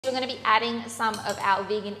we're going to be adding some of our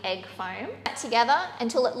vegan egg foam together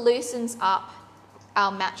until it loosens up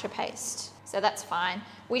our matcha paste. So that's fine.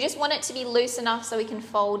 We just want it to be loose enough so we can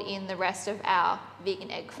fold in the rest of our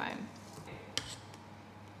vegan egg foam.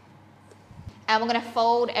 And we're going to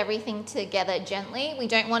fold everything together gently. We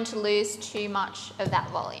don't want to lose too much of that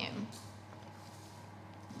volume.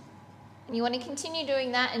 And you want to continue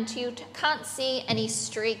doing that until you can't see any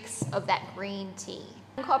streaks of that green tea.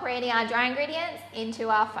 Incorporating our dry ingredients into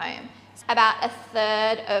our foam. About a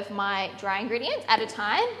third of my dry ingredients at a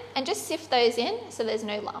time, and just sift those in so there's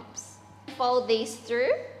no lumps. Fold these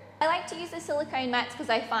through. I like to use the silicone mats because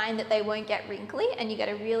I find that they won't get wrinkly and you get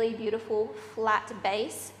a really beautiful flat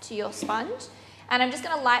base to your sponge. And I'm just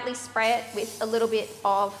going to lightly spray it with a little bit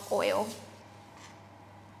of oil.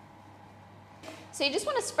 So you just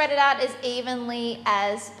want to spread it out as evenly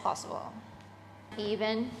as possible.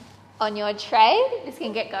 Even on your tray, this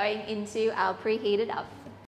can get going into our preheated oven.